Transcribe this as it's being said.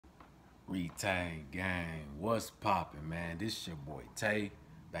Retain gang, what's poppin', man? This your boy Tay,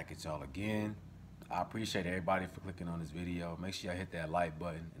 back at y'all again. I appreciate everybody for clicking on this video. Make sure y'all hit that like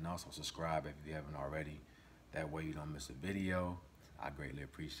button and also subscribe if you haven't already. That way you don't miss a video. I greatly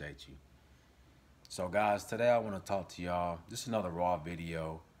appreciate you. So guys, today I want to talk to y'all. This is another raw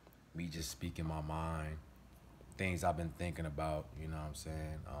video. Me just speaking my mind. Things I've been thinking about, you know what I'm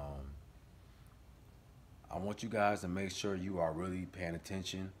saying? I want you guys to make sure you are really paying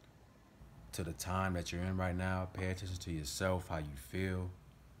attention to the time that you're in right now. Pay attention to yourself, how you feel,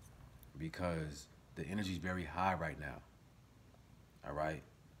 because the energy is very high right now. All right,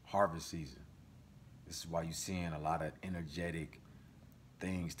 harvest season. This is why you're seeing a lot of energetic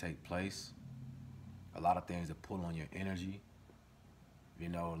things take place. A lot of things that pull on your energy. You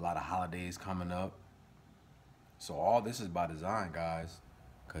know, a lot of holidays coming up. So all this is by design, guys,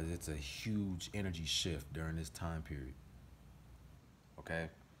 because it's a huge energy shift during this time period. Okay,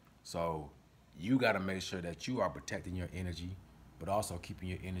 so you got to make sure that you are protecting your energy, but also keeping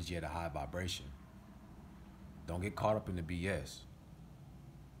your energy at a high vibration. Don't get caught up in the BS.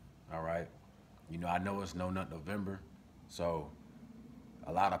 All right. You know, I know it's No Nut November, so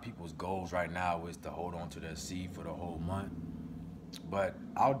a lot of people's goals right now is to hold on to their seed for the whole month. But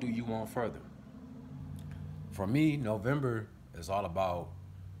I'll do you one further. For me, November is all about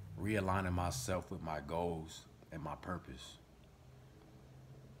realigning myself with my goals and my purpose.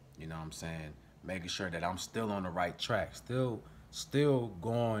 You know what I'm saying? Making sure that I'm still on the right track, still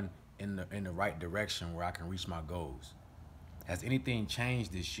going in the right direction where I can reach my goals. Has anything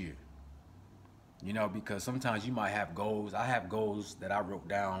changed this year? You know, because sometimes you might have goals. I have goals that I wrote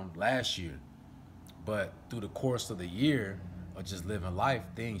down last year, but through the course of the year of just living life,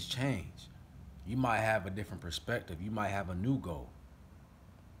 things change. You might have a different perspective. You might have a new goal.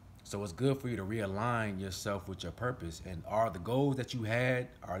 So it's good for you to realign yourself with your purpose. And are the goals that you had,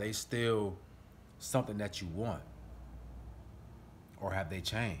 are they still something that you want? Or have they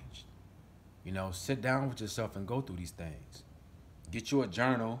changed? You know, sit down with yourself and go through these things. Get you a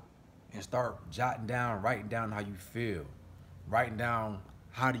journal and start jotting down, writing down how you feel. Writing down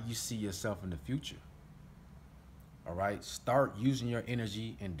how do you see yourself in the future. All right? Start using your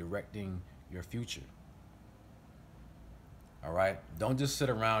energy and directing your future. All right? Don't just sit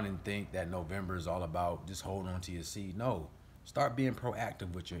around and think that November is all about just holding on to your seed. No. Start being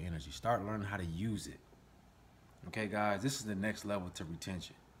proactive with your energy. Start learning how to use it. Okay, guys? This is the next level to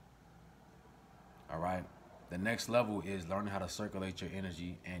retention. All right? The next level is learning how to circulate your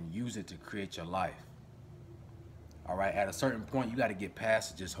energy and use it to create your life. All right? At a certain point, you got to get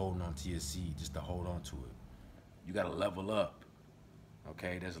past just holding on to your seed, just to hold on to it. You got to level up.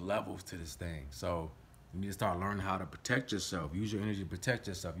 Okay? There's levels to this thing. So you need to start learning how to protect yourself. Use your energy to protect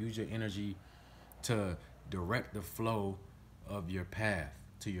yourself. Use your energy to direct the flow of your path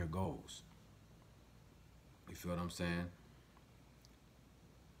to your goals. You feel what I'm saying?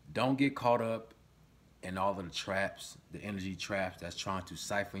 Don't get caught up in all of the traps, the energy traps that's trying to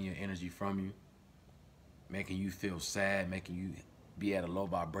siphon your energy from you, making you feel sad, making you be at a low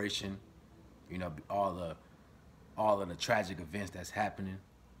vibration. You know, all of the tragic events that's happening.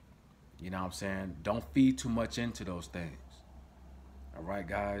 You know what I'm saying? Don't feed too much into those things. All right,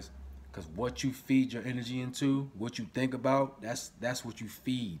 guys? Because what you feed your energy into, what you think about, that's what you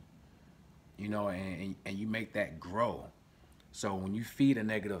feed. You know, and you make that grow. So when you feed a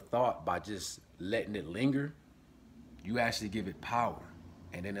negative thought by just letting it linger, you actually give it power.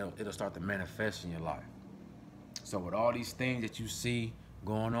 And then it'll start to manifest in your life. So with all these things that you see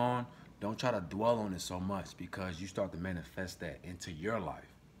going on, don't try to dwell on it so much, because you start to manifest that into your life.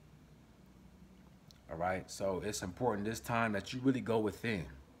 All right, so it's important this time that you really go within.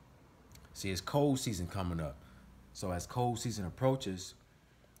 See, it's cold season coming up. So as cold season approaches,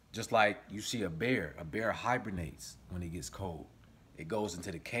 just like you see a bear hibernates when it gets cold. It goes into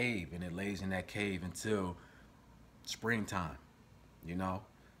the cave and it lays in that cave until springtime. You know,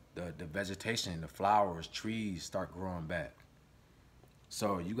 the vegetation, the flowers, trees start growing back.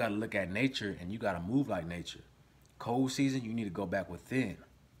 So you got to look at nature and you got to move like nature. Cold season, you need to go back within.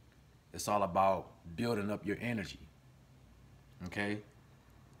 It's all about building up your energy, okay?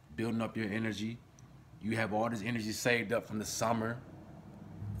 Building up your energy. You have all this energy saved up from the summer,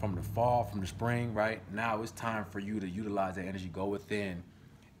 from the fall, from the spring, right? Now it's time for you to utilize that energy, go within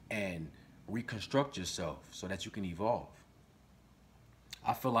and reconstruct yourself so that you can evolve.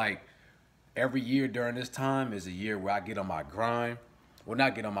 I feel like every year during this time is a year where I get on my grind. Well,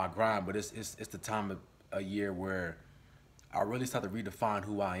 not get on my grind, but it's the time of a year where I really start to redefine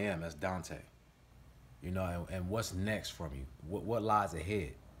who I am as Dante, you know, and what's next for me, what lies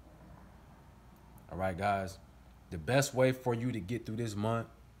ahead. All right, guys, the best way for you to get through this month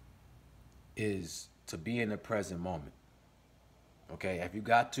is to be in the present moment. Okay, if you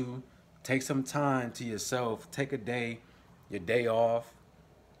got to take some time to yourself, take a day, your day off,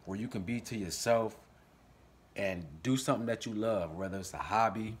 where you can be to yourself and do something that you love, whether it's a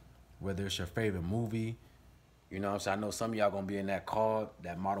hobby, whether it's your favorite movie. You know what I'm saying? I know some of y'all gonna be in that call,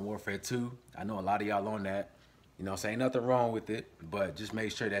 that Modern Warfare 2. I know a lot of y'all on that. You know what I'm saying? Nothing wrong with it, but just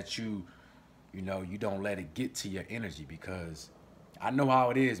make sure that you know, you don't let it get to your energy, because I know how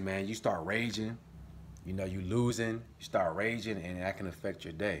it is, man. You start raging, you know, you losing, you start raging, and that can affect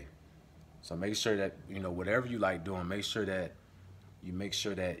your day. So make sure that, you know, whatever you like doing, make sure that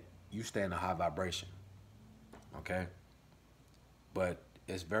you stay in a high vibration. Okay? But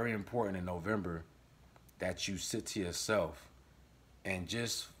it's very important in November that you sit to yourself and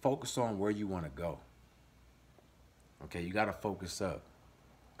just focus on where you want to go. Okay, you got to focus up.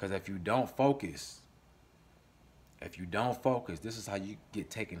 Because if you don't focus, this is how you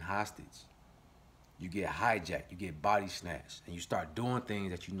get taken hostage. You get hijacked, you get body snatched, and you start doing things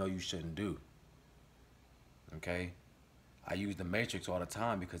that you know you shouldn't do. Okay? I use the Matrix all the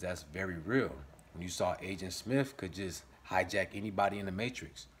time because that's very real. When you saw Agent Smith could just hijack anybody in the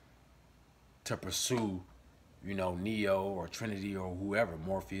Matrix to pursue, you know, Neo or Trinity or whoever,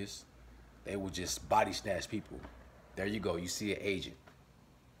 Morpheus. They would just body snatch people. There you go. You see an agent.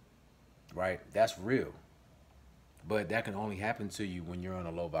 Right? That's real. But that can only happen to you when you're on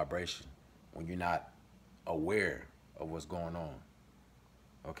a low vibration, when you're not aware of what's going on.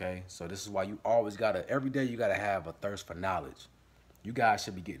 Okay? So this is why you always gotta, every day you gotta have a thirst for knowledge. You guys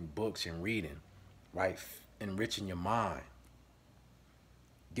should be getting books and reading, right? Enriching your mind.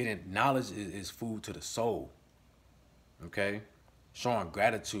 Getting knowledge is food to the soul. Okay? Showing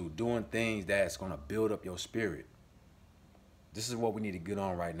gratitude, doing things that's gonna build up your spirit. This is what we need to get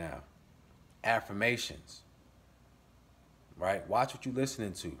on right now. Affirmations. Right? Watch what you're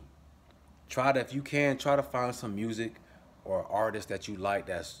listening to. Try to, if you can, try to find some music or artist that you like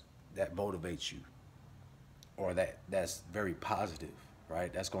that motivates you, or that's very positive,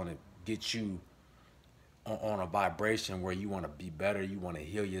 right? That's going to get you on a vibration where you want to be better, you want to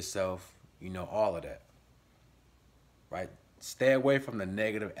heal yourself, you know, all of that, right? Stay away from the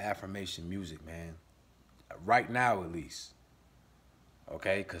negative affirmation music, man. Right now, at least.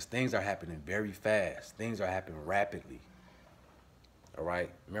 Okay? Because things are happening very fast. Things are happening rapidly. All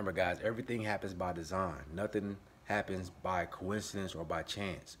right? Remember, guys, everything happens by design. Nothing happens by coincidence or by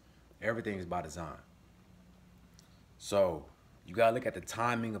chance. Everything is by design. So you got to look at the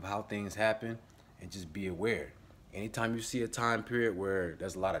timing of how things happen and just be aware. Anytime you see a time period where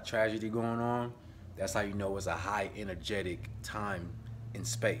there's a lot of tragedy going on, that's how you know it's a high energetic time in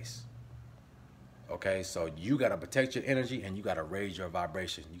space. Okay, so you got to protect your energy and you got to raise your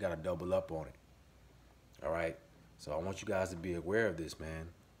vibration. You got to double up on it. All right, so I want you guys to be aware of this, man.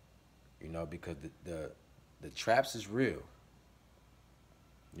 You know, because the traps is real.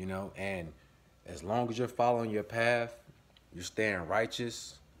 You know, and as long as you're following your path, you're staying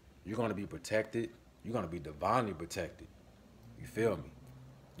righteous, you're going to be protected. You're going to be divinely protected. You feel me?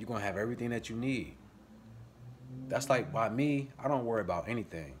 You're going to have everything that you need. That's like, by me, I don't worry about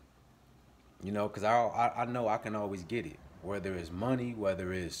anything. You know, because I know I can always get it. Whether it's money,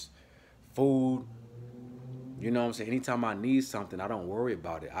 whether it's food. You know what I'm saying? Anytime I need something, I don't worry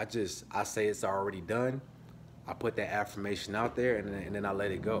about it. I say it's already done. I put that affirmation out there, and then I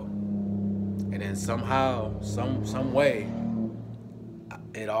let it go. And then somehow, some way,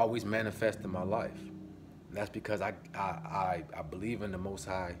 it always manifests in my life. And that's because I believe in the Most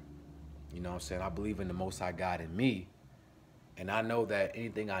High. You know what I'm saying? I believe in the Most High God in me. And I know that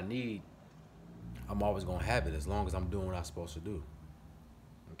anything I need, I'm always going to have it as long as I'm doing what I'm supposed to do.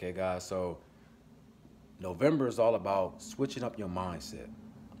 Okay, guys? So November is all about switching up your mindset.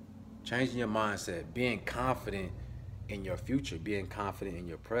 Changing your mindset. Being confident in your future. Being confident in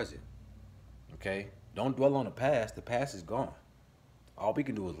your present. Okay? Don't dwell on the past. The past is gone. All we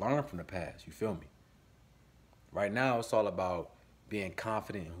can do is learn from the past. You feel me? Right now, it's all about being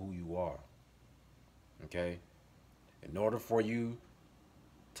confident in who you are. Okay? In order for you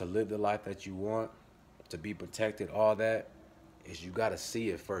to live the life that you want, to be protected, all that, is you got to see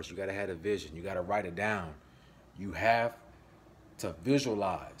it first. You got to have a vision. You got to write it down. You have to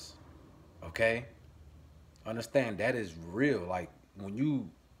visualize. Okay? Understand that is real. Like when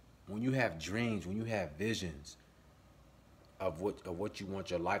you have dreams, when you have visions of what you want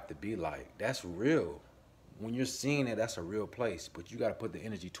your life to be like, that's real. When you're seeing it, that's a real place. But you got to put the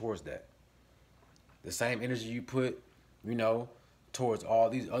energy towards that. The same energy you put, you know, towards all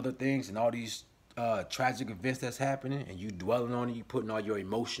these other things and all these tragic events that's happening, and you dwelling on it, you putting all your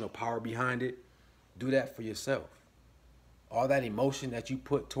emotional power behind it, do that for yourself. all that emotion that you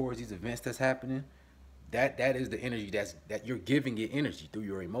put towards these events that's happening, that is the energy that you're giving it energy through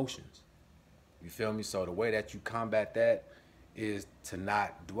your emotions. You feel me? So the way that you combat that is to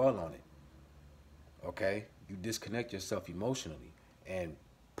not dwell on it. Okay? You disconnect yourself emotionally and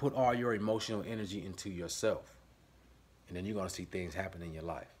put all your emotional energy into yourself. And then you're gonna see things happen in your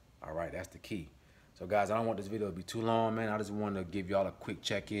life. All right, that's the key. So guys, I don't want this video to be too long, man. I just want to give y'all a quick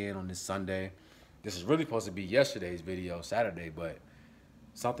check-in on this Sunday. This is really supposed to be yesterday's video, Saturday, but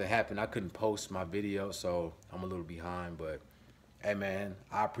something happened. I couldn't post my video, so I'm a little behind. But hey, man,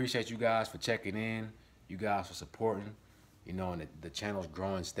 I appreciate you guys for checking in. You guys for supporting. You know, and the channel's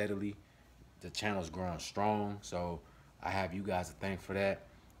growing steadily. The channel's growing strong. So I have you guys to thank for that.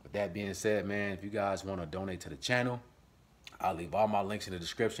 With that being said, man, if you guys want to donate to the channel, I'll leave all my links in the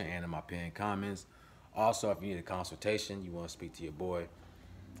description and in my pinned comments. Also, if you need a consultation, you want to speak to your boy,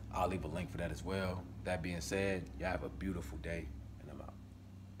 I'll leave a link for that as well. That being said, y'all have a beautiful day.